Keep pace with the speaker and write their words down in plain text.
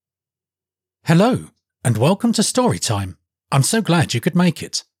Hello, and welcome to Storytime. I'm so glad you could make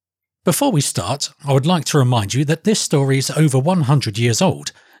it. Before we start, I would like to remind you that this story is over 100 years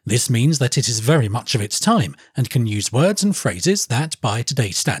old. This means that it is very much of its time and can use words and phrases that, by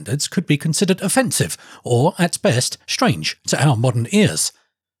today's standards, could be considered offensive or, at best, strange to our modern ears.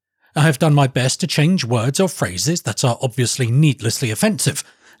 I have done my best to change words or phrases that are obviously needlessly offensive.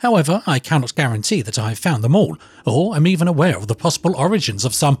 However, I cannot guarantee that I have found them all, or am even aware of the possible origins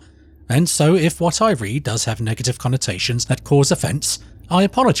of some. And so if what I read does have negative connotations that cause offence, I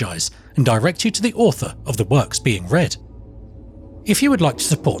apologise and direct you to the author of the works being read. If you would like to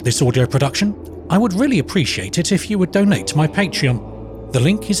support this audio production, I would really appreciate it if you would donate to my Patreon. The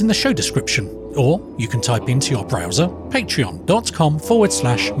link is in the show description, or you can type into your browser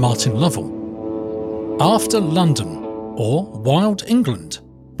patreon.com/Martin Lovell. After London, or Wild England,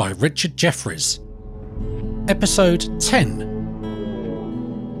 by Richard Jefferies. Episode 10.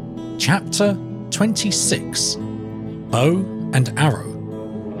 Chapter 26. Bow and Arrow.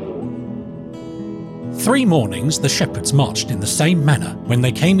 3 mornings the shepherds marched in the same manner when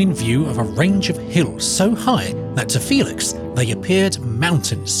they came in view of a range of hills so high that to Felix they appeared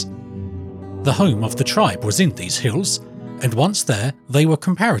mountains. The home of the tribe was in these hills, and once there they were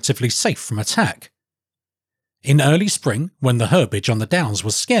comparatively safe from attack. In early spring, when the herbage on the downs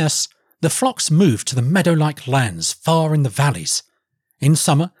was scarce, the flocks moved to the meadow-like lands far in the valleys. In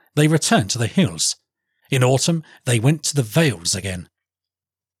summer, they returned to the hills. In autumn, they went to the vales again.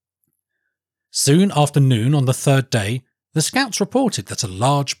 Soon after noon on the 3rd day, the scouts reported that a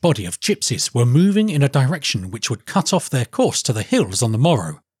large body of gypsies were moving in a direction which would cut off their course to the hills on the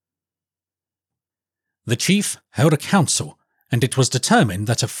morrow. The chief held a council, and it was determined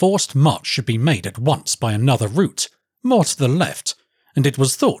that a forced march should be made at once by another route, more to the left, and it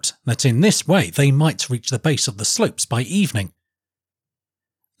was thought that in this way they might reach the base of the slopes by evening.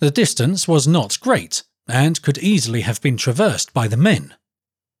 The distance was not great, and could easily have been traversed by the men.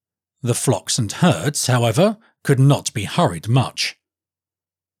 The flocks and herds, however, could not be hurried much.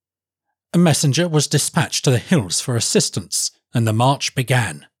 A messenger was dispatched to the hills for assistance, and the march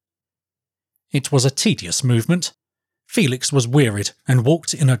began. It was a tedious movement. Felix was wearied and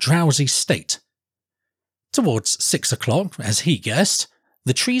walked in a drowsy state. Towards 6 o'clock, as he guessed,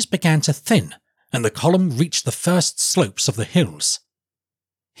 the trees began to thin, and the column reached the first slopes of the hills.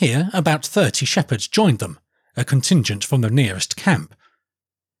 Here about 30 shepherds joined them, a contingent from the nearest camp.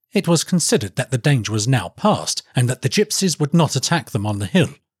 It was considered that the danger was now past and that the gypsies would not attack them on the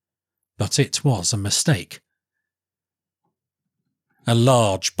hill. But it was a mistake. A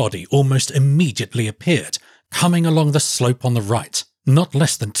large body almost immediately appeared, coming along the slope on the right, not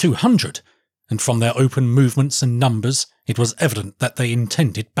less than 200, and from their open movements and numbers it was evident that they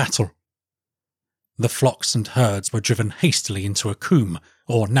intended battle. The flocks and herds were driven hastily into a coombe,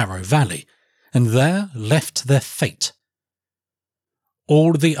 or narrow valley, and there left to their fate.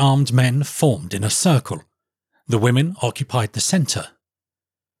 All the armed men formed in a circle. The women occupied the centre.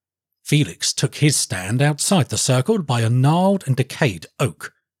 Felix took his stand outside the circle by a gnarled and decayed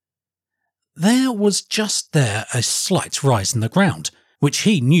oak. There was just there a slight rise in the ground, which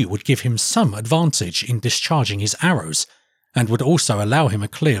he knew would give him some advantage in discharging his arrows, and would also allow him a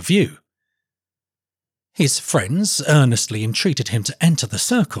clear view. His friends earnestly entreated him to enter the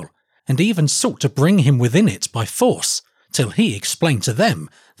circle, and even sought to bring him within it by force, till he explained to them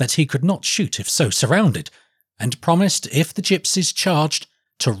that he could not shoot if so surrounded, and promised, if the gypsies charged,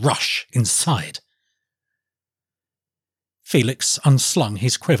 to rush inside. Felix unslung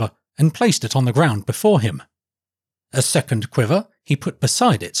his quiver and placed it on the ground before him. A second quiver he put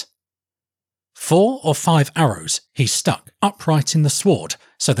beside it. 4 or 5 arrows he stuck upright in the sward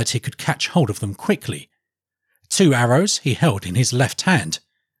so that he could catch hold of them quickly. 2 arrows he held in his left hand,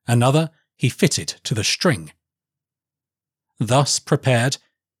 another he fitted to the string. Thus prepared,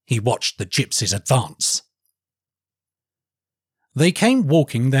 he watched the gypsies advance. They came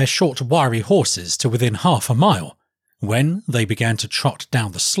walking their short wiry horses to within half a mile, when they began to trot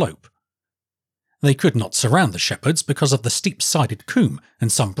down the slope. They could not surround the shepherds because of the steep-sided coombe and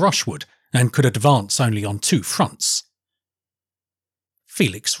some brushwood, and could advance only on 2 fronts.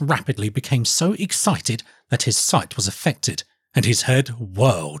 Felix rapidly became so excited that his sight was affected, and his head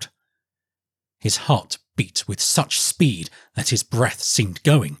whirled. His heart beat with such speed that his breath seemed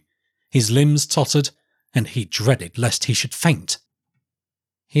going, his limbs tottered, and he dreaded lest he should faint.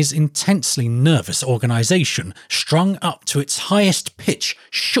 His intensely nervous organisation, strung up to its highest pitch,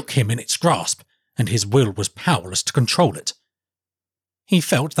 shook him in its grasp, and his will was powerless to control it. He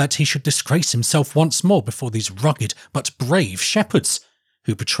felt that he should disgrace himself once more before these rugged but brave shepherds,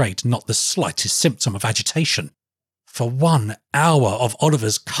 who betrayed not the slightest symptom of agitation. For 1 hour of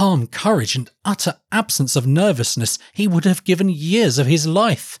Oliver's calm courage and utter absence of nervousness, he would have given years of his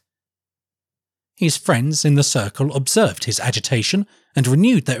life. His friends in the circle observed his agitation and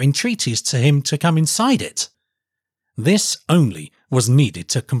renewed their entreaties to him to come inside it. This only was needed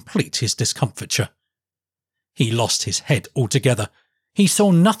to complete his discomfiture. He lost his head altogether. He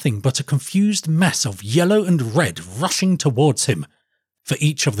saw nothing but a confused mass of yellow and red rushing towards him, for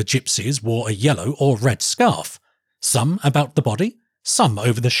each of the gypsies wore a yellow or red scarf, some about the body, some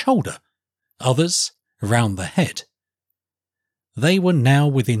over the shoulder, others round the head. They were now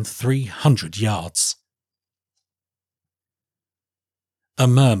within 300 yards. A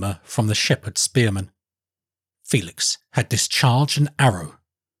murmur from the shepherd spearman. Felix had discharged an arrow.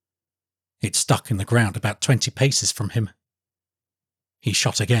 It stuck in the ground about 20 paces from him. He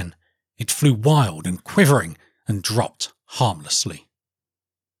shot again. It flew wild and quivering and dropped harmlessly.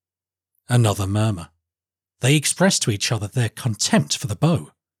 Another murmur. They expressed to each other their contempt for the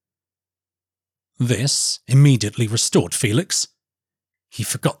bow. This immediately restored Felix. He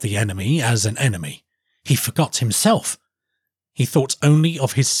forgot the enemy as an enemy. He forgot himself. He thought only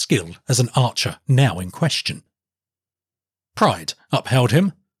of his skill as an archer now in question. Pride upheld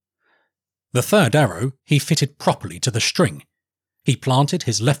him. The third arrow he fitted properly to the string. He planted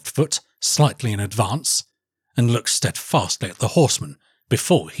his left foot slightly in advance and looked steadfastly at the horseman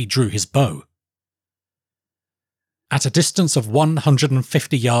before he drew his bow. At a distance of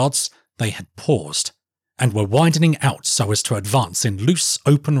 150 yards, they had paused and were widening out so as to advance in loose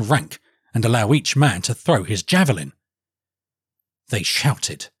open rank and allow each man to throw his javelin. They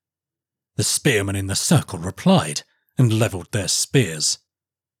shouted. The spearmen in the circle replied and levelled their spears.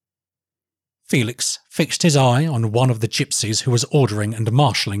 Felix fixed his eye on one of the gypsies who was ordering and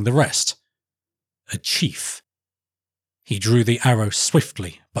marshalling the rest. A chief. He drew the arrow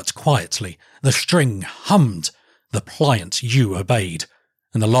swiftly but quietly. The string hummed. The pliant yew obeyed,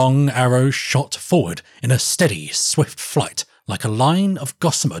 and the long arrow shot forward in a steady, swift flight like a line of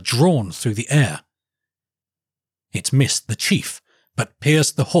gossamer drawn through the air. It missed the chief, but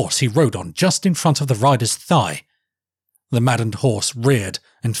pierced the horse he rode on just in front of the rider's thigh. The maddened horse reared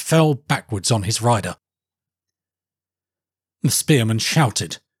and fell backwards on his rider. The spearmen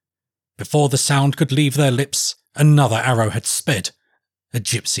shouted. Before the sound could leave their lips, another arrow had sped. A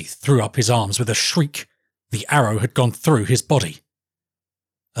gypsy threw up his arms with a shriek. The arrow had gone through his body.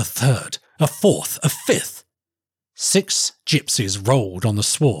 A third, a fourth, a fifth. 6 gypsies rolled on the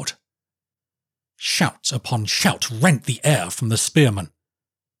sward. Shout upon shout rent the air from the spearmen.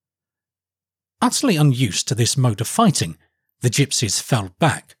 Utterly unused to this mode of fighting, the gypsies fell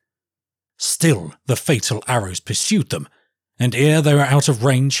back. Still the fatal arrows pursued them, and ere they were out of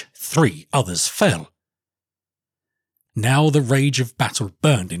range, 3 others fell. Now the rage of battle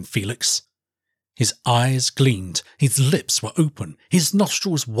burned in Felix. His eyes gleamed, his lips were open, his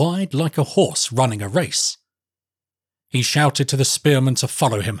nostrils wide like a horse running a race. He shouted to the spearmen to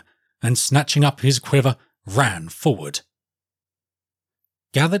follow him, and snatching up his quiver, ran forward.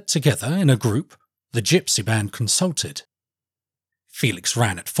 Gathered together in a group, the gypsy band consulted. Felix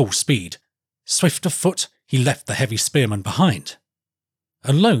ran at full speed. Swift of foot, he left the heavy spearman behind.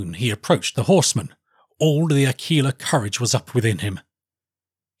 Alone he approached the horseman. All the Aquila courage was up within him.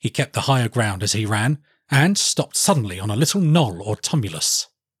 He kept the higher ground as he ran, and stopped suddenly on a little knoll or tumulus.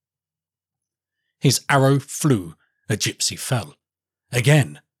 His arrow flew, a gypsy fell.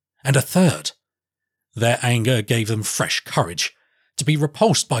 Again, and a third. Their anger gave them fresh courage. To be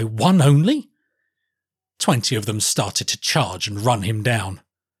repulsed by one only? 20 of them started to charge and run him down.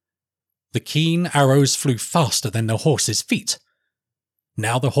 The keen arrows flew faster than the horse's feet.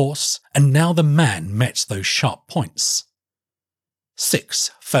 Now the horse and now the man met those sharp points.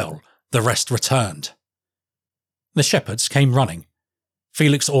 6 fell, the rest returned. The shepherds came running.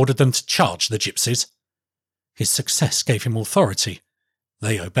 Felix ordered them to charge the gypsies. His success gave him authority.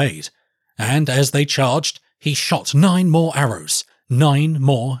 They obeyed, and as they charged, he shot 9 more arrows, 9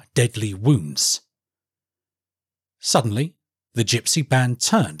 more deadly wounds. Suddenly, the gypsy band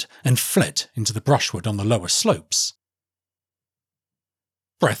turned and fled into the brushwood on the lower slopes.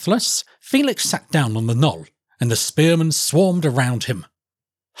 Breathless, Felix sat down on the knoll, and the spearmen swarmed around him.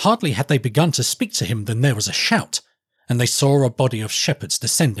 Hardly had they begun to speak to him than there was a shout, and they saw a body of shepherds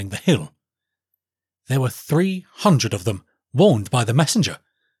descending the hill. There were 300 of them, warned by the messenger.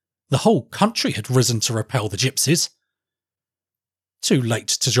 The whole country had risen to repel the gypsies. Too late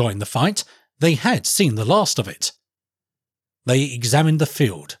to join the fight, they had seen the last of it. They examined the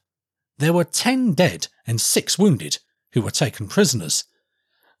field. There were 10 dead and 6 wounded, who were taken prisoners.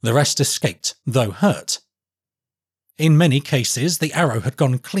 The rest escaped, though hurt. In many cases, the arrow had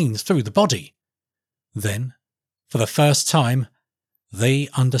gone clean through the body. Then For the first time, they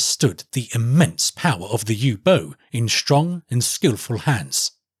understood the immense power of the yew bow in strong and skillful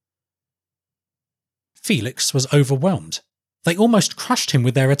hands. Felix was overwhelmed. They almost crushed him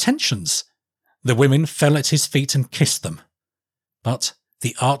with their attentions. The women fell at his feet and kissed them. But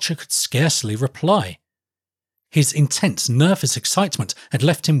the archer could scarcely reply. His intense nervous excitement had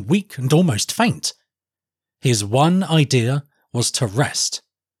left him weak and almost faint. His one idea was to rest.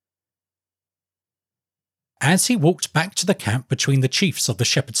 As he walked back to the camp between the chiefs of the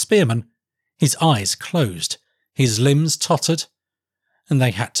shepherd spearmen, his eyes closed, his limbs tottered, and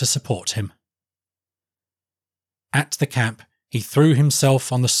they had to support him. At the camp, he threw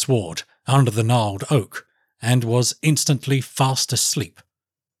himself on the sward under the gnarled oak and was instantly fast asleep.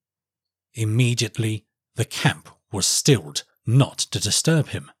 Immediately, the camp was stilled, not to disturb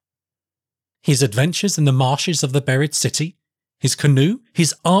him. His adventures in the marshes of the buried city, his canoe,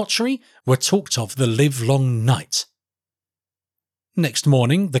 his archery were talked of the livelong night. Next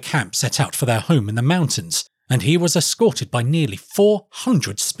morning, the camp set out for their home in the mountains, and he was escorted by nearly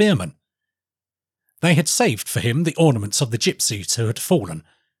 400 spearmen. They had saved for him the ornaments of the gypsies who had fallen,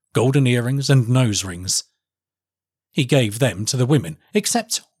 golden earrings and nose rings. He gave them to the women,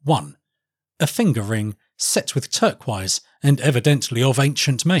 except one, a finger ring set with turquoise and evidently of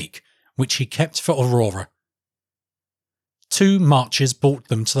ancient make, which he kept for Aurora. 2 marches brought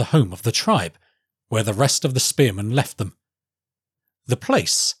them to the home of the tribe, where the rest of the spearmen left them. The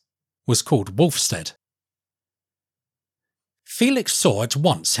place was called Wolfstead. Felix saw at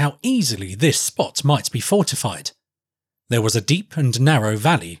once how easily this spot might be fortified. There was a deep and narrow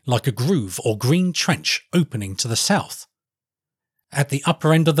valley like a groove or green trench opening to the south. At the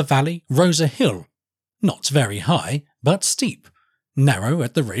upper end of the valley rose a hill, not very high, but steep, narrow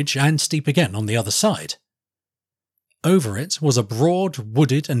at the ridge and steep again on the other side. Over it was a broad,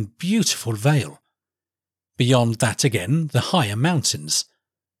 wooded and beautiful vale. Beyond that again, the higher mountains.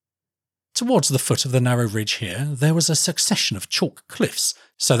 Towards the foot of the narrow ridge here, there was a succession of chalk cliffs,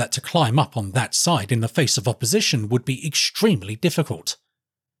 so that to climb up on that side in the face of opposition would be extremely difficult.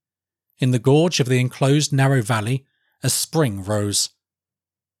 In the gorge of the enclosed narrow valley, a spring rose.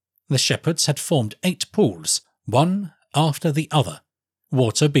 The shepherds had formed 8 pools, one after the other,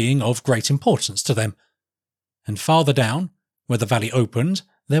 water being of great importance to them. And farther down, where the valley opened,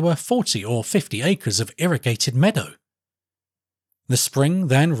 there were 40 or 50 acres of irrigated meadow. The spring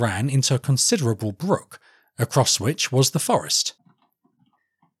then ran into a considerable brook, across which was the forest.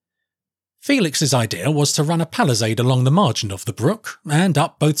 Felix's idea was to run a palisade along the margin of the brook and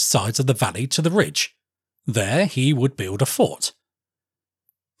up both sides of the valley to the ridge. There he would build a fort.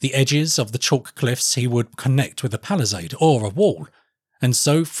 The edges of the chalk cliffs he would connect with a palisade or a wall, and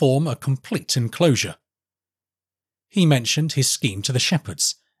so form a complete enclosure. He mentioned his scheme to the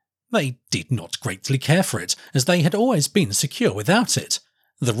shepherds. They did not greatly care for it, as they had always been secure without it,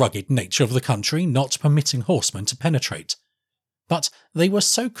 the rugged nature of the country not permitting horsemen to penetrate. But they were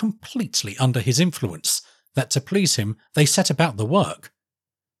so completely under his influence that to please him they set about the work.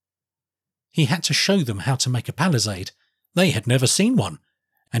 He had to show them how to make a palisade. They had never seen one,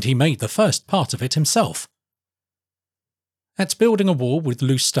 and he made the first part of it himself. At building a wall with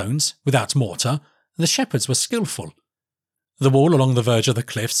loose stones, without mortar, the shepherds were skillful. The wall along the verge of the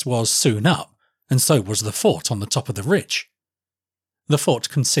cliffs was soon up, and so was the fort on the top of the ridge. The fort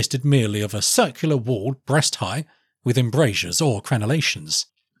consisted merely of a circular wall breast-high, with embrasures or crenellations.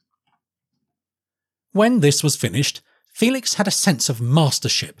 When this was finished, Felix had a sense of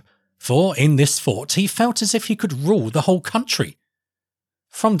mastership, for in this fort he felt as if he could rule the whole country.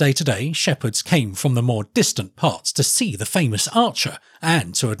 From day to day, shepherds came from the more distant parts to see the famous archer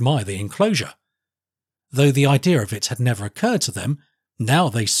and to admire the enclosure. Though the idea of it had never occurred to them, now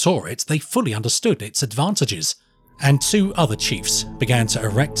they saw it, they fully understood its advantages, and 2 other chiefs began to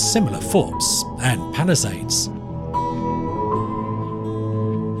erect similar forts and palisades.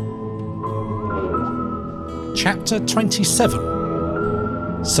 Chapter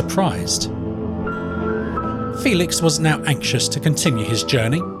 27. Surprised. Felix was now anxious to continue his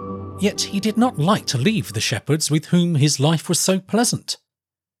journey, yet he did not like to leave the shepherds with whom his life was so pleasant.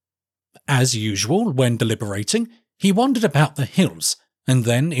 As usual, when deliberating, he wandered about the hills and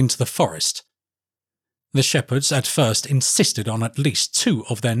then into the forest. The shepherds at first insisted on at least 2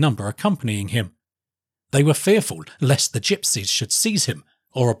 of their number accompanying him. They were fearful lest the gypsies should seize him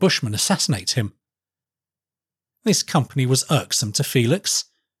or a bushman assassinate him. This company was irksome to Felix.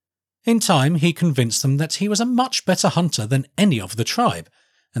 In time he convinced them that he was a much better hunter than any of the tribe,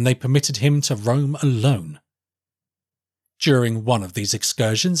 and they permitted him to roam alone. During one of these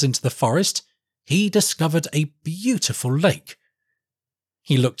excursions into the forest, he discovered a beautiful lake.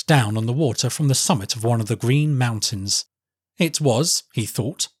 He looked down on the water from the summit of one of the green mountains. It was, he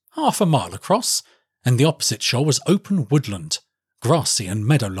thought, 1/2 mile across, and the opposite shore was open woodland, grassy and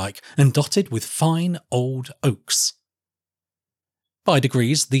meadow-like, and dotted with fine old oaks. By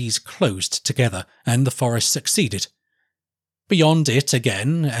degrees these closed together, and the forest succeeded. Beyond it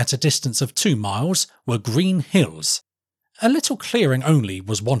again, at a distance of 2 miles, were green hills. A little clearing only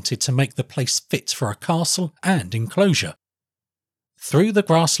was wanted to make the place fit for a castle and enclosure. Through the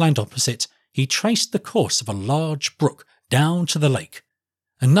grassland opposite, he traced the course of a large brook down to the lake.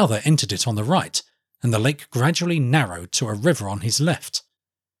 Another entered it on the right, and the lake gradually narrowed to a river on his left.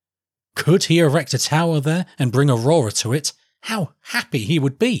 Could he erect a tower there and bring Aurora to it? How happy he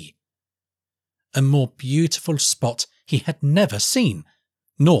would be! A more beautiful spot he had never seen,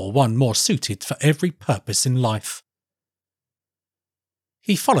 nor one more suited for every purpose in life.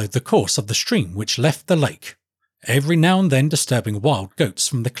 He followed the course of the stream which left the lake, every now and then disturbing wild goats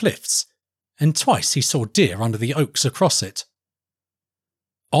from the cliffs, and twice he saw deer under the oaks across it.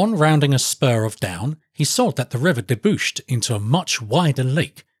 On rounding a spur of down, he saw that the river debouched into a much wider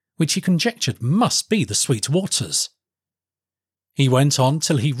lake, which he conjectured must be the Sweet Waters. He went on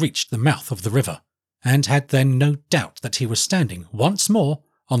till he reached the mouth of the river, and had then no doubt that he was standing once more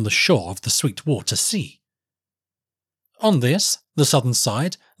on the shore of the Sweet Water Sea. On this, the southern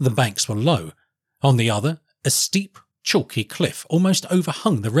side, the banks were low. On the other, a steep, chalky cliff almost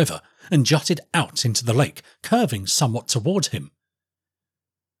overhung the river and jutted out into the lake, curving somewhat toward him.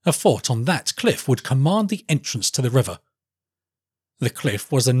 A fort on that cliff would command the entrance to the river. The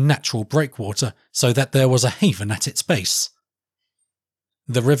cliff was a natural breakwater, so that there was a haven at its base.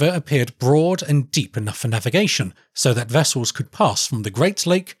 The river appeared broad and deep enough for navigation, so that vessels could pass from the great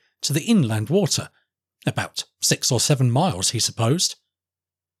lake to the inland water, about 6 or 7 miles, he supposed.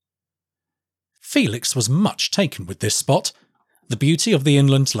 Felix was much taken with this spot, the beauty of the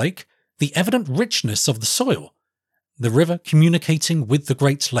inland lake, the evident richness of the soil, the river communicating with the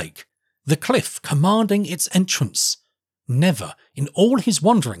great lake, the cliff commanding its entrance. Never, in all his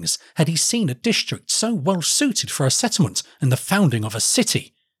wanderings, had he seen a district so well suited for a settlement and the founding of a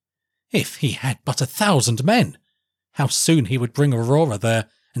city. If he had but 1,000 men, how soon he would bring Aurora there,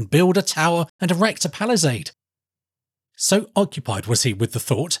 and build a tower and erect a palisade. So occupied was he with the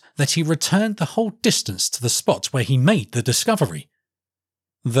thought that he returned the whole distance to the spot where he made the discovery.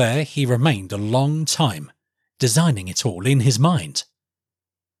 There he remained a long time, designing it all in his mind.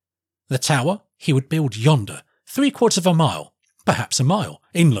 The tower he would build yonder, 3/4 of a mile, perhaps a mile,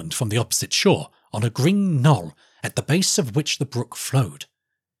 inland from the opposite shore, on a green knoll, at the base of which the brook flowed.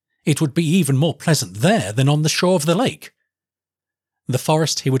 It would be even more pleasant there than on the shore of the lake. The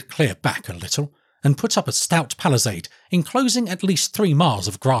forest he would clear back a little, and put up a stout palisade, enclosing at least 3 miles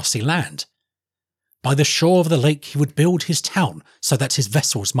of grassy land. By the shore of the lake he would build his town, so that his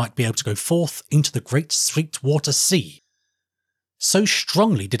vessels might be able to go forth into the great Sweet Water Sea. So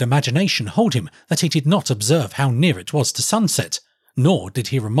strongly did imagination hold him that he did not observe how near it was to sunset, nor did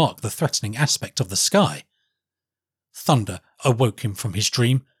he remark the threatening aspect of the sky. Thunder awoke him from his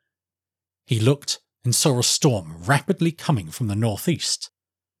dream. He looked and saw a storm rapidly coming from the northeast.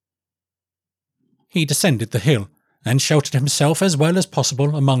 He descended the hill and sheltered himself as well as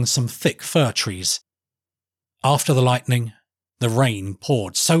possible among some thick fir trees. After the lightning, the rain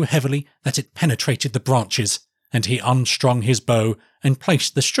poured so heavily that it penetrated the branches, and he unstrung his bow and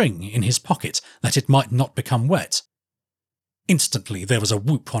placed the string in his pocket that it might not become wet. Instantly there was a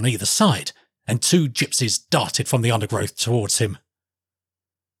whoop on either side, and 2 gypsies darted from the undergrowth towards him.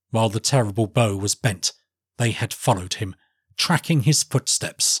 While the terrible bow was bent, they had followed him, tracking his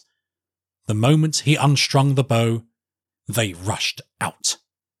footsteps. The moment he unstrung the bow, they rushed out.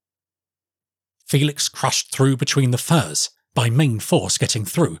 Felix crushed through between the firs, by main force getting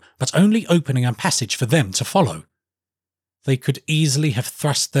through, but only opening a passage for them to follow. They could easily have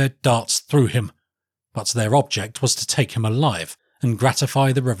thrust their darts through him, but their object was to take him alive and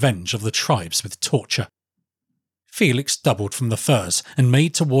gratify the revenge of the tribes with torture. Felix doubled from the firs and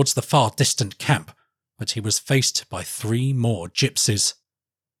made towards the far distant camp, but he was faced by 3 more gypsies.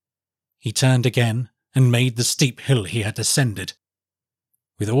 He turned again and made the steep hill he had ascended.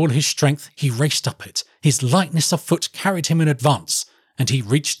 With all his strength he raced up it, his lightness of foot carried him in advance, and he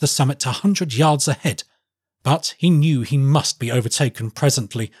reached the summit 100 yards ahead, but he knew he must be overtaken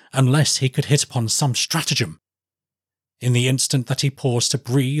presently unless he could hit upon some stratagem. In the instant that he paused to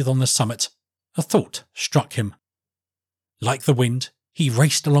breathe on the summit, a thought struck him. Like the wind, he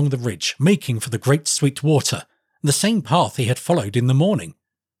raced along the ridge, making for the great Sweet Water, the same path he had followed in the morning.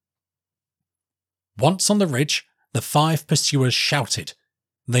 Once on the ridge, the 5 pursuers shouted.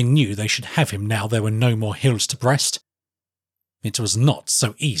 They knew they should have him now there were no more hills to breast. It was not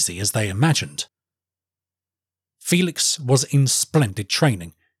so easy as they imagined. Felix was in splendid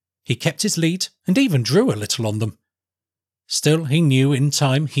training. He kept his lead and even drew a little on them. Still, he knew in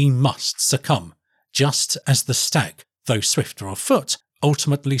time he must succumb, just as the stag, though swifter of foot,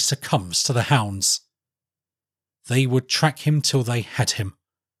 ultimately succumbs to the hounds. They would track him till they had him.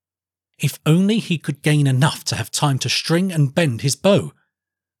 If only he could gain enough to have time to string and bend his bow.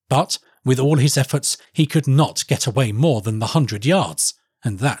 But, with all his efforts, he could not get away more than the 100 yards,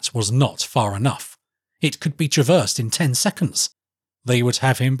 and that was not far enough. It could be traversed in 10 seconds. They would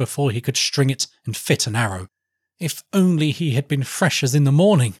have him before he could string it and fit an arrow. If only he had been fresh as in the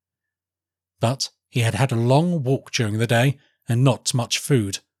morning! But he had had a long walk during the day, and not much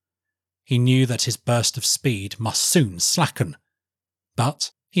food. He knew that his burst of speed must soon slacken.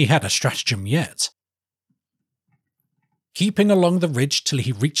 But he had a stratagem yet. Keeping along the ridge till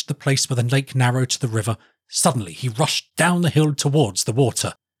he reached the place where the lake narrowed to the river, suddenly he rushed down the hill towards the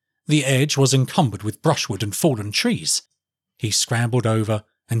water. The edge was encumbered with brushwood and fallen trees. He scrambled over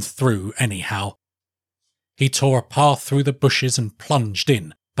and through anyhow. He tore a path through the bushes and plunged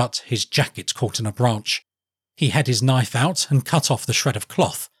in, but his jacket caught in a branch. He had his knife out and cut off the shred of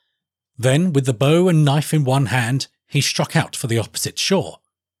cloth. Then, with the bow and knife in one hand, he struck out for the opposite shore.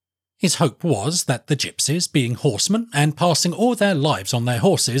 His hope was that the gypsies, being horsemen and passing all their lives on their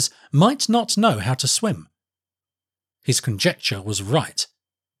horses, might not know how to swim. His conjecture was right.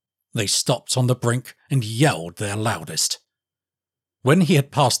 They stopped on the brink and yelled their loudest. When he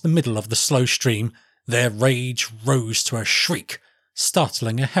had passed the middle of the slow stream, their rage rose to a shriek,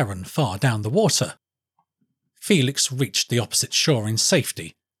 startling a heron far down the water. Felix reached the opposite shore in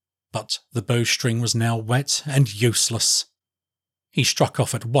safety, but the bowstring was now wet and useless. He struck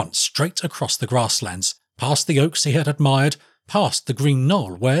off at once straight across the grasslands, past the oaks he had admired, past the green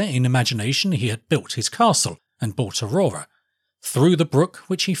knoll where, in imagination, he had built his castle and bought Aurora, through the brook,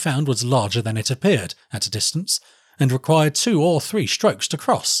 which he found was larger than it appeared at a distance, and required 2 or 3 strokes to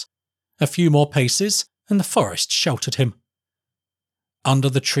cross. A few more paces, and the forest sheltered him. Under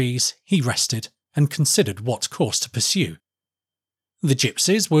the trees he rested and considered what course to pursue. The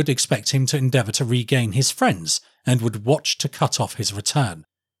gypsies would expect him to endeavour to regain his friends, and would watch to cut off his return.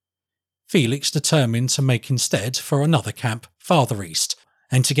 Felix determined to make instead for another camp farther east,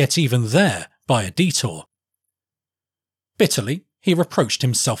 and to get even there by a detour. Bitterly, he reproached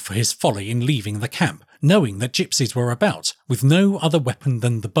himself for his folly in leaving the camp, knowing that gypsies were about, with no other weapon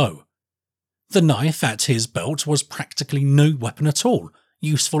than the bow. The knife at his belt was practically no weapon at all,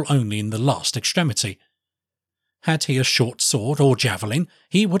 useful only in the last extremity. Had he a short sword or javelin,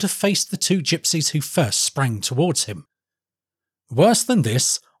 he would have faced the 2 gypsies who first sprang towards him. Worse than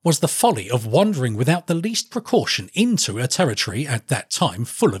this was the folly of wandering without the least precaution into a territory at that time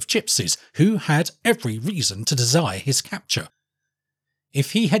full of gypsies who had every reason to desire his capture.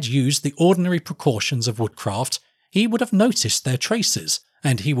 If he had used the ordinary precautions of woodcraft, he would have noticed their traces,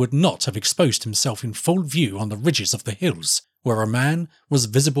 and he would not have exposed himself in full view on the ridges of the hills, where a man was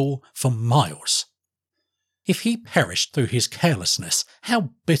visible for miles. If he perished through his carelessness, how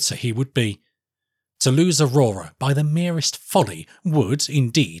bitter he would be! To lose Aurora by the merest folly would,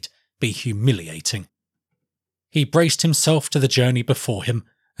 indeed, be humiliating. He braced himself to the journey before him,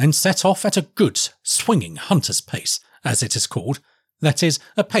 and set off at a good, swinging hunter's pace, as it is called, that is,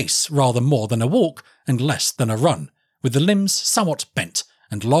 a pace rather more than a walk and less than a run, with the limbs somewhat bent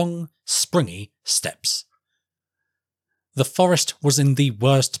and long, springy steps. The forest was in the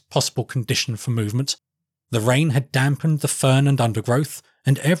worst possible condition for movement. The rain had dampened the fern and undergrowth,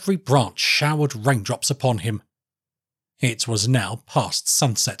 and every branch showered raindrops upon him. It was now past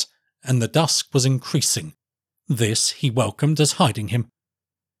sunset, and the dusk was increasing. This he welcomed as hiding him.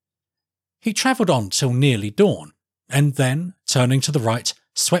 He travelled on till nearly dawn, and then, turning to the right,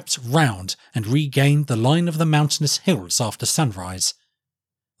 swept round and regained the line of the mountainous hills after sunrise.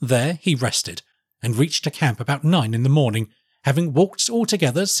 There he rested, and reached a camp about 9 in the morning, having walked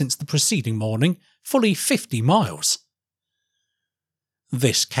altogether since the preceding morning fully 50 miles.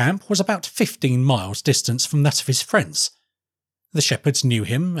 This camp was about 15 miles distant from that of his friends. The shepherds knew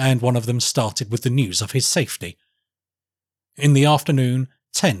him, and one of them started with the news of his safety. In the afternoon,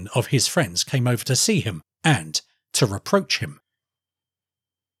 10 of his friends came over to see him, and to reproach him.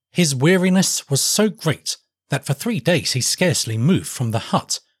 His weariness was so great that for 3 days he scarcely moved from the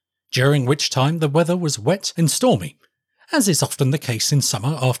hut, during which time the weather was wet and stormy, as is often the case in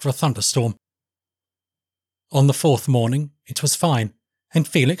summer after a thunderstorm. On the 4th morning it was fine, and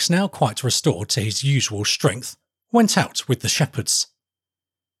Felix, now quite restored to his usual strength, went out with the shepherds.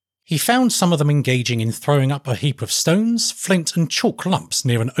 He found some of them engaging in throwing up a heap of stones, flint and chalk lumps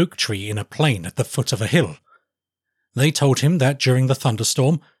near an oak tree in a plain at the foot of a hill. They told him that during the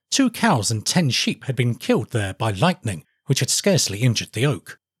thunderstorm, 2 cows and 10 sheep had been killed there by lightning, which had scarcely injured the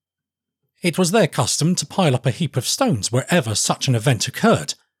oak. It was their custom to pile up a heap of stones wherever such an event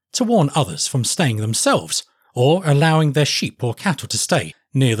occurred, to warn others from staying themselves, or allowing their sheep or cattle to stay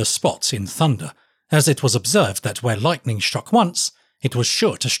near the spot in thunder, as it was observed that where lightning struck once, it was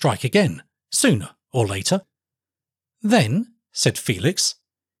sure to strike again, sooner or later. "Then," said Felix,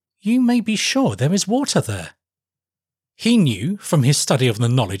 "you may be sure there is water there." He knew, from his study of the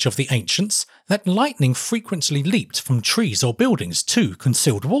knowledge of the ancients, that lightning frequently leaped from trees or buildings to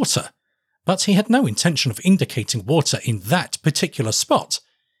concealed water, but he had no intention of indicating water in that particular spot.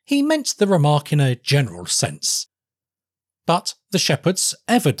 He meant the remark in a general sense. But the shepherds,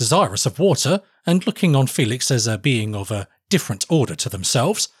 ever desirous of water, and looking on Felix as a being of a different order to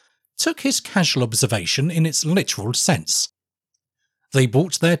themselves, took his casual observation in its literal sense. They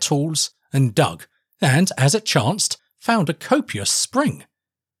bought their tools and dug, and, as it chanced, found a copious spring.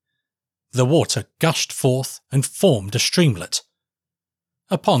 The water gushed forth and formed a streamlet.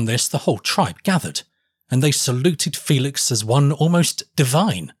 Upon this the whole tribe gathered, and they saluted Felix as one almost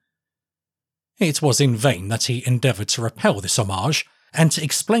divine. It was in vain that he endeavoured to repel this homage, and to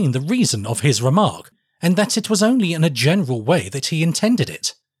explain the reason of his remark, and that it was only in a general way that he intended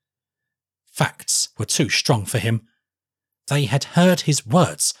it. Facts were too strong for him. They had heard his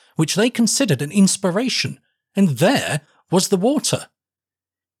words, which they considered an inspiration, and there was the water.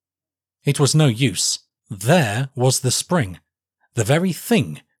 It was no use. There was the spring, the very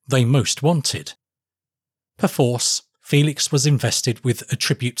thing they most wanted. Perforce, Felix was invested with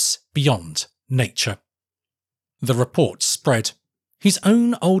attributes beyond nature. The report spread. His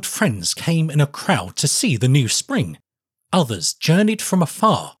own old friends came in a crowd to see the new spring. Others journeyed from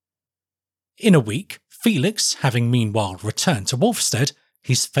afar. In a week, Felix, having meanwhile returned to Wolfstead,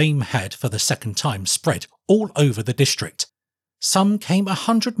 his fame had for the second time spread all over the district. Some came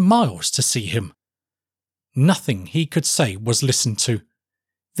 100 miles to see him. Nothing he could say was listened to.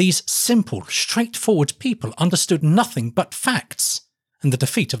 These simple, straightforward people understood nothing but facts, and the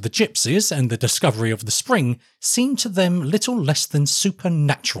defeat of the gypsies and the discovery of the spring seemed to them little less than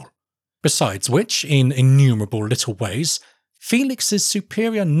supernatural. Besides which, in innumerable little ways, Felix's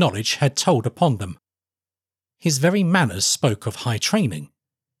superior knowledge had told upon them. His very manners spoke of high training.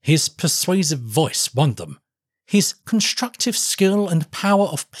 His persuasive voice won them. His constructive skill and power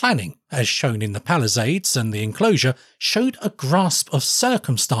of planning, as shown in the palisades and the enclosure, showed a grasp of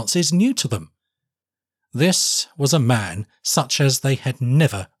circumstances new to them. This was a man such as they had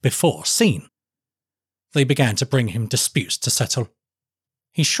never before seen. They began to bring him disputes to settle.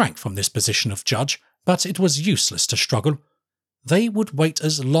 He shrank from this position of judge, but it was useless to struggle. They would wait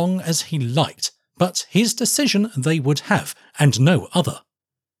as long as he liked, but his decision they would have, and no other.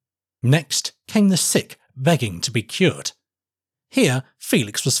 Next came the sick, begging to be cured. Here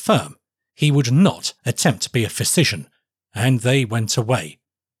Felix was firm. He would not attempt to be a physician, and they went away.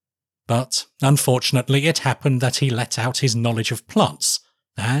 But unfortunately it happened that he let out his knowledge of plants,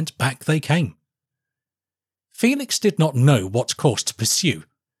 and back they came. Felix did not know what course to pursue.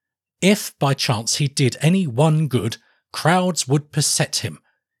 If by chance he did any one good, crowds would beset him.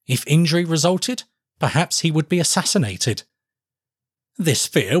 If injury resulted, perhaps he would be assassinated. This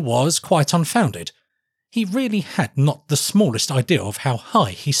fear was quite unfounded. He really had not the smallest idea of how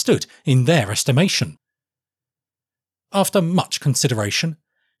high he stood in their estimation. After much consideration,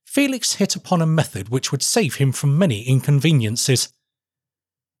 Felix hit upon a method which would save him from many inconveniences.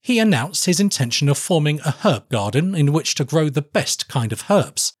 He announced his intention of forming a herb garden in which to grow the best kind of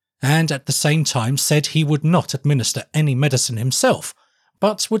herbs, and at the same time said he would not administer any medicine himself,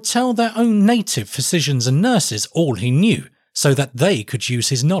 but would tell their own native physicians and nurses all he knew, so that they could use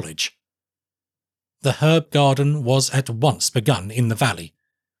his knowledge. The herb garden was at once begun in the valley.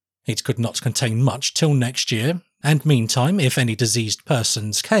 It could not contain much till next year, and meantime, if any diseased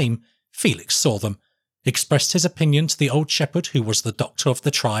persons came, Felix saw them, expressed his opinion to the old shepherd who was the doctor of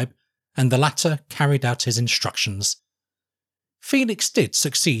the tribe, and the latter carried out his instructions. Felix did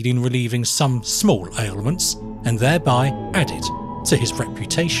succeed in relieving some small ailments, and thereby added to his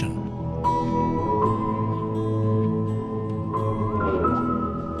reputation.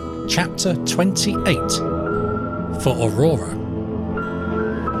 Chapter 28 For Aurora.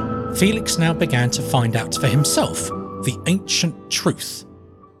 Felix now began to find out for himself the ancient truth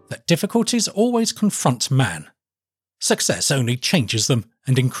that difficulties always confront man. Success only changes them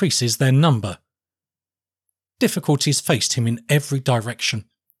and increases their number. Difficulties faced him in every direction.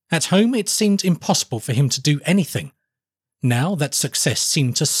 At home it seemed impossible for him to do anything. Now that success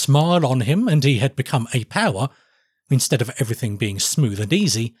seemed to smile on him and he had become a power, instead of everything being smooth and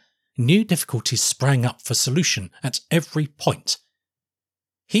easy, new difficulties sprang up for solution at every point.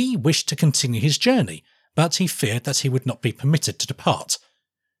 He wished to continue his journey, but he feared that he would not be permitted to depart.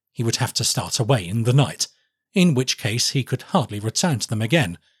 He would have to start away in the night, in which case he could hardly return to them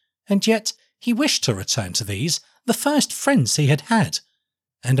again, and yet he wished to return to these, the first friends he had had,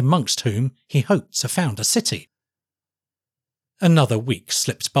 and amongst whom he hoped to found a city. Another week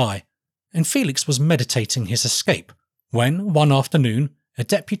slipped by, and Felix was meditating his escape, when, one afternoon, a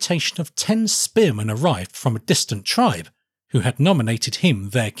deputation of 10 spearmen arrived from a distant tribe, who had nominated him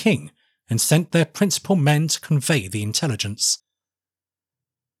their king, and sent their principal men to convey the intelligence.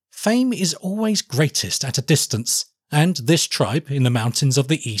 Fame is always greatest at a distance, and this tribe in the mountains of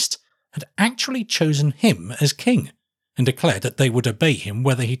the east had actually chosen him as king, and declared that they would obey him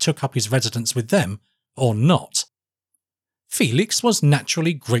whether he took up his residence with them or not. Felix was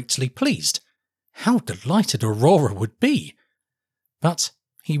naturally greatly pleased. How delighted Aurora would be! But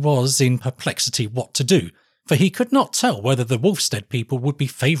he was in perplexity what to do, for he could not tell whether the Wolfstead people would be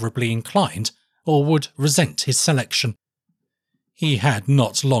favourably inclined or would resent his selection. He had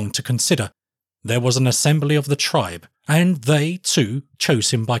not long to consider. There was an assembly of the tribe, and they, too,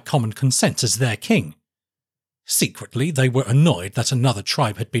 chose him by common consent as their king. Secretly, they were annoyed that another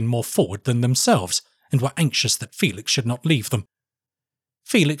tribe had been more forward than themselves, and were anxious that Felix should not leave them.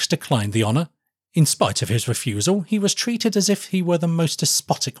 Felix declined the honour. In spite of his refusal, he was treated as if he were the most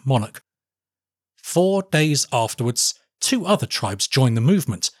despotic monarch. 4 days afterwards, 2 other tribes joined the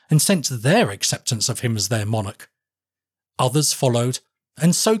movement and sent their acceptance of him as their monarch. Others followed,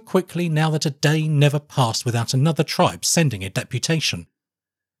 and so quickly now that a day never passed without another tribe sending a deputation.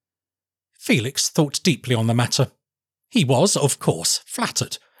 Felix thought deeply on the matter. He was, of course,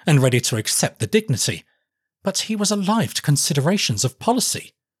 flattered and ready to accept the dignity, but he was alive to considerations of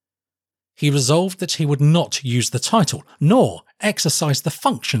policy. He resolved that he would not use the title, nor exercise the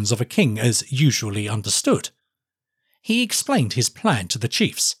functions of a king as usually understood. He explained his plan to the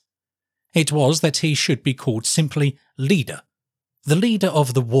chiefs. It was that he should be called simply leader, the leader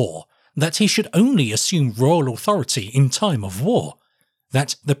of the war, that he should only assume royal authority in time of war,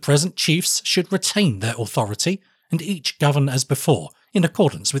 that the present chiefs should retain their authority and each govern as before, in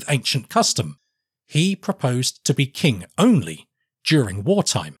accordance with ancient custom. He proposed to be king only during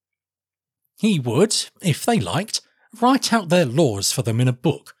wartime. He would, if they liked, write out their laws for them in a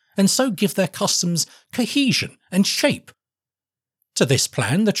book, and so give their customs cohesion and shape. To this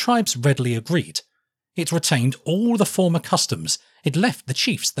plan the tribes readily agreed. It retained all the former customs, it left the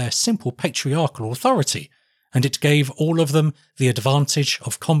chiefs their simple patriarchal authority, and it gave all of them the advantage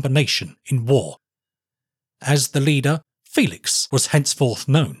of combination in war. As the leader, Felix was henceforth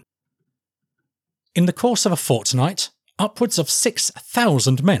known. In the course of a fortnight, upwards of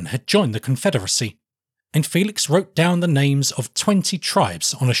 6,000 men had joined the confederacy, and Felix wrote down the names of 20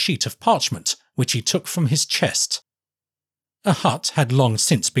 tribes on a sheet of parchment, which he took from his chest. A hut had long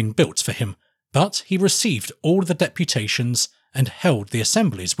since been built for him, but he received all the deputations and held the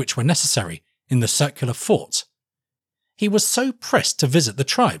assemblies which were necessary in the circular fort. He was so pressed to visit the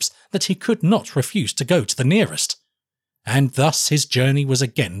tribes that he could not refuse to go to the nearest, and thus his journey was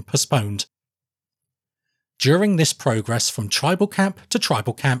again postponed. During this progress from tribal camp to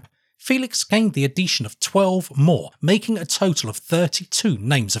tribal camp, Felix gained the addition of 12 more, making a total of 32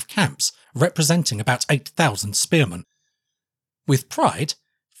 names of camps, representing about 8,000 spearmen. With pride,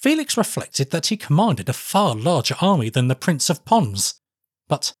 Felix reflected that he commanded a far larger army than the Prince of Pons,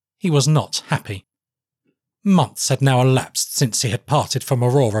 but he was not happy. Months had now elapsed since he had parted from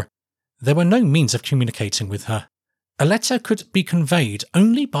Aurora. There were no means of communicating with her. A letter could be conveyed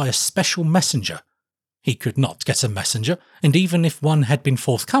only by a special messenger. He could not get a messenger, and even if one had been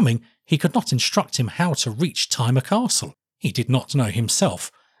forthcoming, he could not instruct him how to reach Thyma Castle. He did not know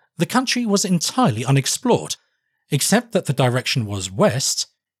himself. The country was entirely unexplored. Except that the direction was west,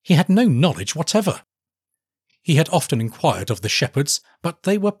 he had no knowledge whatever. He had often inquired of the shepherds, but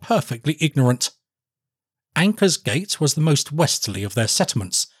they were perfectly ignorant. Anchor's Gate was the most westerly of their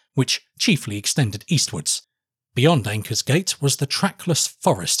settlements, which chiefly extended eastwards. Beyond Anchor's Gate was the trackless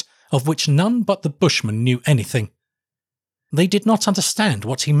forest, of which none but the bushmen knew anything. They did not understand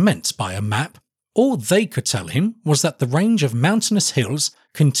what he meant by a map. All they could tell him was that the range of mountainous hills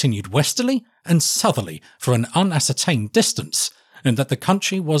continued westerly and southerly for an unascertained distance, and that the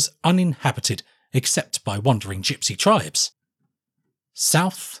country was uninhabited except by wandering gypsy tribes.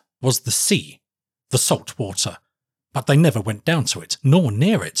 South was the sea, the salt water, but they never went down to it, nor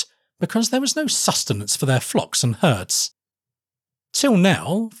near it, because there was no sustenance for their flocks and herds. Till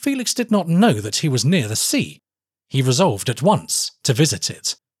now, Felix did not know that he was near the sea. He resolved at once to visit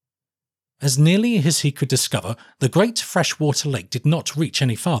it. As nearly as he could discover, the great freshwater lake did not reach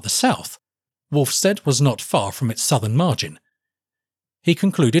any farther south. Wolfstead was not far from its southern margin. He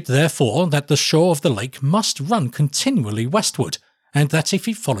concluded, therefore, that the shore of the lake must run continually westward, and that if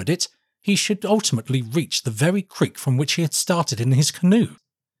he followed it, he should ultimately reach the very creek from which he had started in his canoe.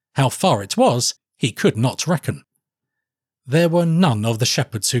 How far it was, he could not reckon. There were none of the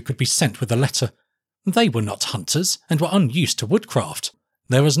shepherds who could be sent with a letter. They were not hunters, and were unused to woodcraft.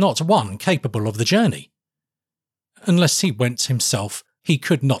 There was not one capable of the journey. Unless he went himself, he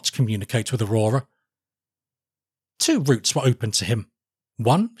could not communicate with Aurora. 2 routes were open to him.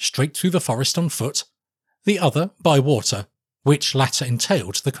 One straight through the forest on foot, the other by water, which latter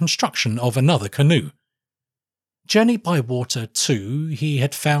entailed the construction of another canoe. Journey by water, too, he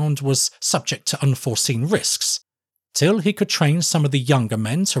had found was subject to unforeseen risks. Till he could train some of the younger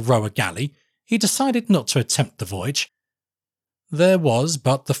men to row a galley, he decided not to attempt the voyage. There was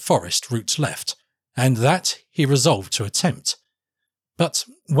but the forest route left, and that he resolved to attempt. But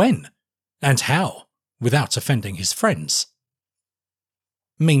when? And how? Without offending his friends.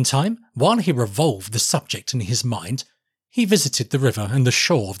 Meantime, while he revolved the subject in his mind, he visited the river and the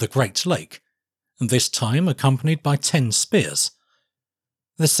shore of the Great Lake, this time accompanied by 10 spears.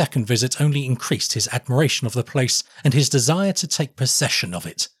 The second visit only increased his admiration of the place and his desire to take possession of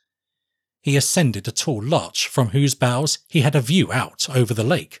it. He ascended a tall larch from whose boughs he had a view out over the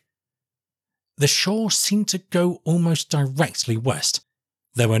lake. The shore seemed to go almost directly west.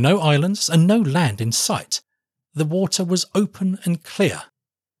 There were no islands and no land in sight. The water was open and clear.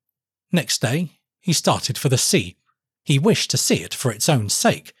 Next day, he started for the sea. He wished to see it for its own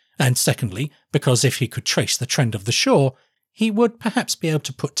sake, and secondly, because if he could trace the trend of the shore, he would perhaps be able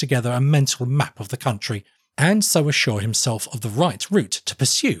to put together a mental map of the country, and so assure himself of the right route to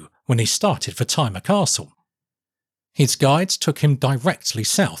pursue when he started for Thyma Castle. His guides took him directly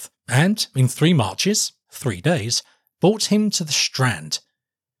south, and in 3 marches, 3 days, brought him to the Strand.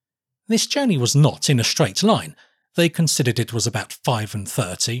 This journey was not in a straight line. They considered it was about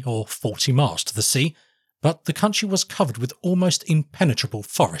 35 or 40 miles to the sea, but the country was covered with almost impenetrable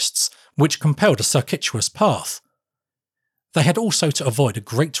forests, which compelled a circuitous path. They had also to avoid a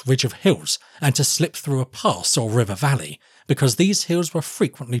great ridge of hills and to slip through a pass or river valley, because these hills were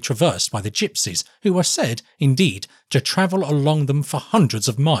frequently traversed by the gypsies, who were said, indeed, to travel along them for hundreds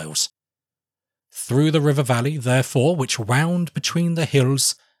of miles. Through the river valley, therefore, which wound between the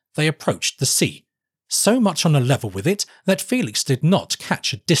hills, they approached the sea, so much on a level with it that Felix did not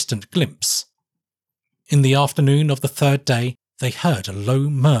catch a distant glimpse. In the afternoon of the 3rd day, they heard a low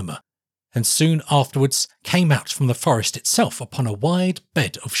murmur, and soon afterwards came out from the forest itself upon a wide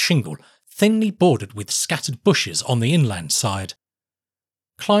bed of shingle, thinly bordered with scattered bushes on the inland side.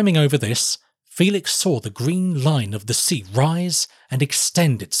 Climbing over this, Felix saw the green line of the sea rise and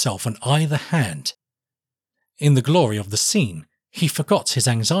extend itself on either hand. In the glory of the scene, he forgot his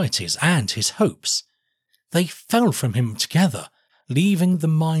anxieties and his hopes. They fell from him together, leaving the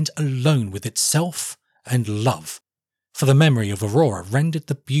mind alone with itself and love, for the memory of Aurora rendered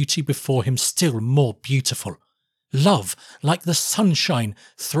the beauty before him still more beautiful. Love, like the sunshine,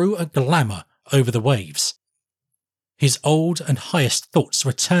 threw a glamour over the waves. His old and highest thoughts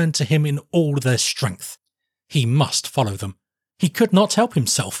returned to him in all their strength. He must follow them. He could not help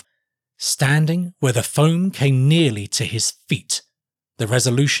himself. Standing where the foam came nearly to his feet, the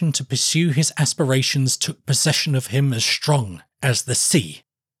resolution to pursue his aspirations took possession of him as strong as the sea.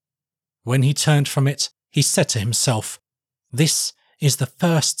 When he turned from it, he said to himself, "This is the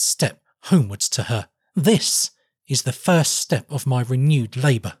first step homewards to her. This is the first step of my renewed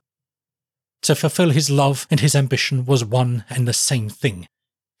labour." To fulfil his love and his ambition was one and the same thing.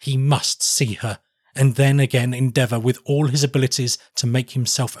 He must see her, and then again endeavour with all his abilities to make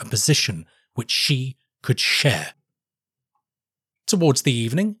himself a position which she could share. Towards the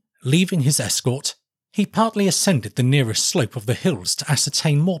evening, leaving his escort, he partly ascended the nearest slope of the hills to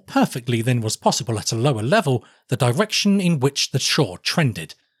ascertain more perfectly than was possible at a lower level the direction in which the shore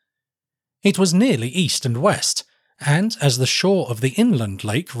trended. It was nearly east and west, and as the shore of the inland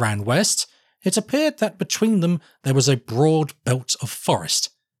lake ran west, it appeared that between them there was a broad belt of forest.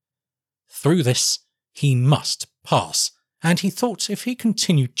 Through this he must pass, and he thought if he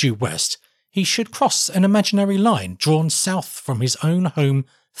continued due west, he should cross an imaginary line drawn south from his own home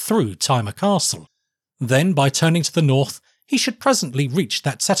through Thyma Castle. Then, by turning to the north, he should presently reach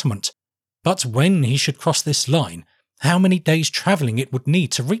that settlement. But when he should cross this line, how many days' travelling it would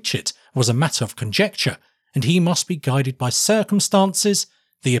need to reach it was a matter of conjecture, and he must be guided by circumstances,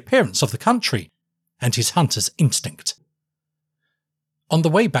 the appearance of the country, and his hunter's instinct. On the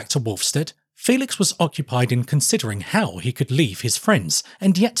way back to Wolfstead, Felix was occupied in considering how he could leave his friends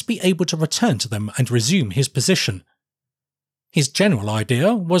and yet be able to return to them and resume his position. His general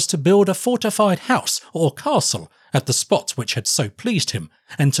idea was to build a fortified house or castle at the spot which had so pleased him,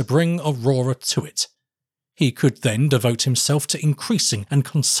 and to bring Aurora to it. He could then devote himself to increasing and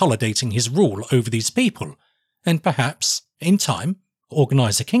consolidating his rule over these people, and perhaps, in time,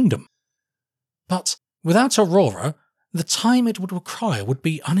 organise a kingdom. But without Aurora, the time it would require would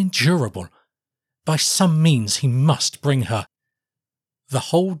be unendurable. By some means he must bring her. The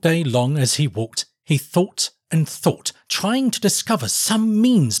whole day long as he walked, he thought and thought, trying to discover some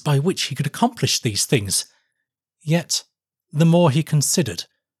means by which he could accomplish these things. Yet, the more he considered,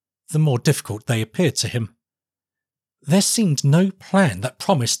 the more difficult they appeared to him. There seemed no plan that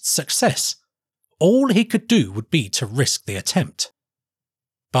promised success. All he could do would be to risk the attempt.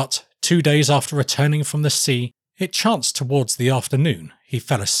 But 2 days after returning from the sea, it chanced towards the afternoon he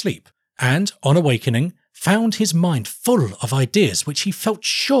fell asleep, and, on awakening, found his mind full of ideas which he felt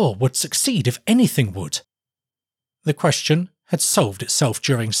sure would succeed if anything would. The question had solved itself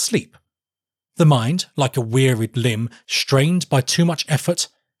during sleep. The mind, like a wearied limb strained by too much effort,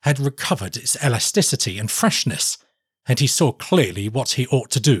 had recovered its elasticity and freshness, and he saw clearly what he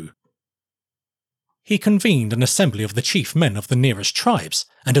ought to do. He convened an assembly of the chief men of the nearest tribes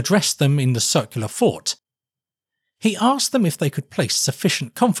and addressed them in the circular fort. He asked them if they could place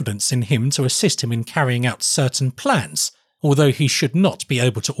sufficient confidence in him to assist him in carrying out certain plans, although he should not be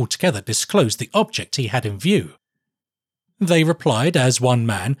able to altogether disclose the object he had in view. They replied as one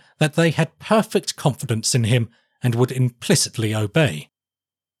man that they had perfect confidence in him and would implicitly obey.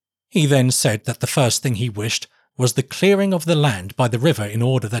 He then said that the first thing he wished was the clearing of the land by the river in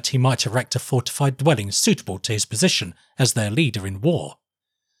order that he might erect a fortified dwelling suitable to his position as their leader in war.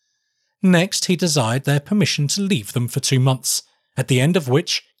 Next, he desired their permission to leave them for 2 months, at the end of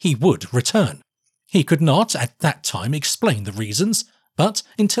which he would return. He could not, at that time, explain the reasons, but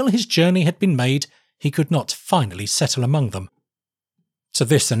until his journey had been made, he could not finally settle among them. To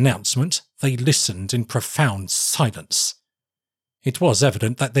this announcement, they listened in profound silence. It was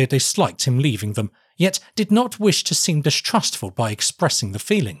evident that they disliked him leaving them, yet did not wish to seem distrustful by expressing the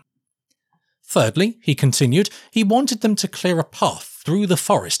feeling. Thirdly, he continued, he wanted them to clear a path through the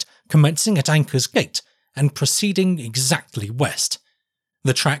forest, commencing at Anchor's Gate and proceeding exactly west.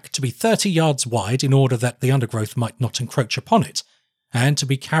 The track to be 30 yards wide in order that the undergrowth might not encroach upon it, and to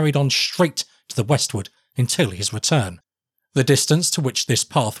be carried on straight to the westward until his return. The distance to which this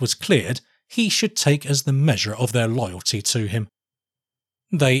path was cleared he should take as the measure of their loyalty to him.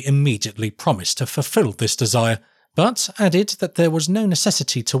 They immediately promised to fulfil this desire, but added that there was no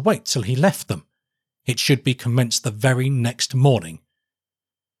necessity to wait till he left them. It should be commenced the very next morning.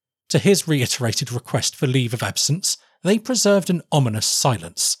 To his reiterated request for leave of absence, they preserved an ominous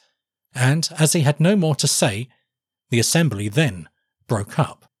silence, and as he had no more to say, the assembly then broke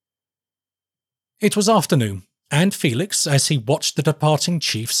up. It was afternoon, and Felix, as he watched the departing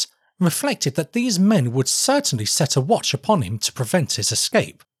chiefs, reflected that these men would certainly set a watch upon him to prevent his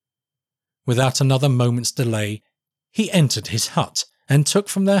escape. Without another moment's delay, he entered his hut and took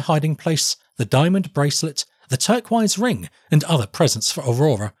from their hiding place the diamond bracelet, the turquoise ring, and other presents for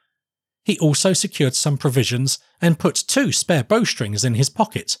Aurora. He also secured some provisions and put 2 spare bowstrings in his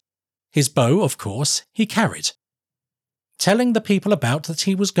pocket. His bow, of course, he carried. Telling the people about that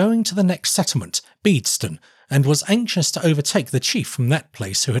he was going to the next settlement, Beedston, and was anxious to overtake the chief from that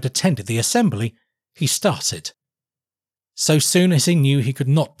place who had attended the assembly, he started. So soon as he knew he could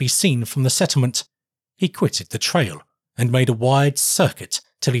not be seen from the settlement, he quitted the trail and made a wide circuit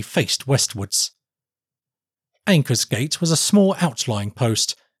till he faced westwards. Anchor's Gate was a small outlying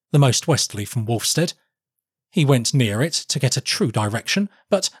post, the most westerly from Wolfstead. He went near it to get a true direction,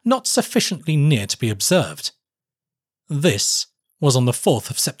 but not sufficiently near to be observed. This was on the 4th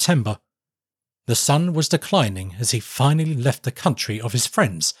of September. The sun was declining as he finally left the country of his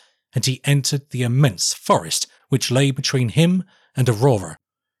friends, and he entered the immense forest which lay between him and Aurora.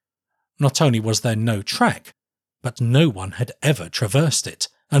 Not only was there no track, but no one had ever traversed it,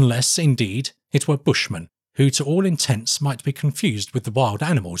 unless, indeed, it were bushmen, who to all intents might be confused with the wild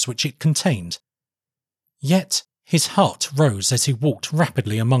animals which it contained. Yet his heart rose as he walked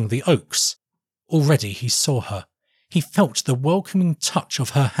rapidly among the oaks. Already he saw her. He felt the welcoming touch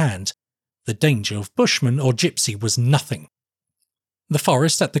of her hand. The danger of bushman or gypsy was nothing. The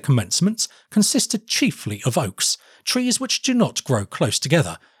forest at the commencement consisted chiefly of oaks, trees which do not grow close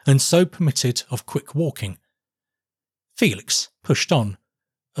together, and so permitted of quick walking. Felix pushed on,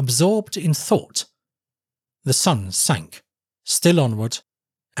 absorbed in thought. The sun sank, still onward,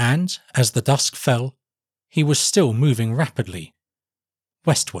 and, as the dusk fell, he was still moving rapidly,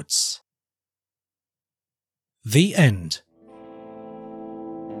 westwards. The end.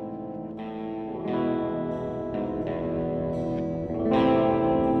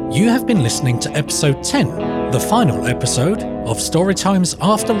 You have been listening to episode 10, the final episode of Storytimes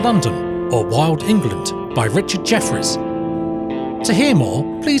After London, or Wild England, by Richard Jefferies. To hear more,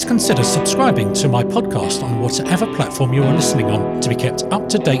 please consider subscribing to my podcast on whatever platform you are listening on to be kept up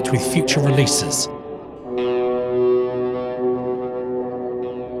to date with future releases.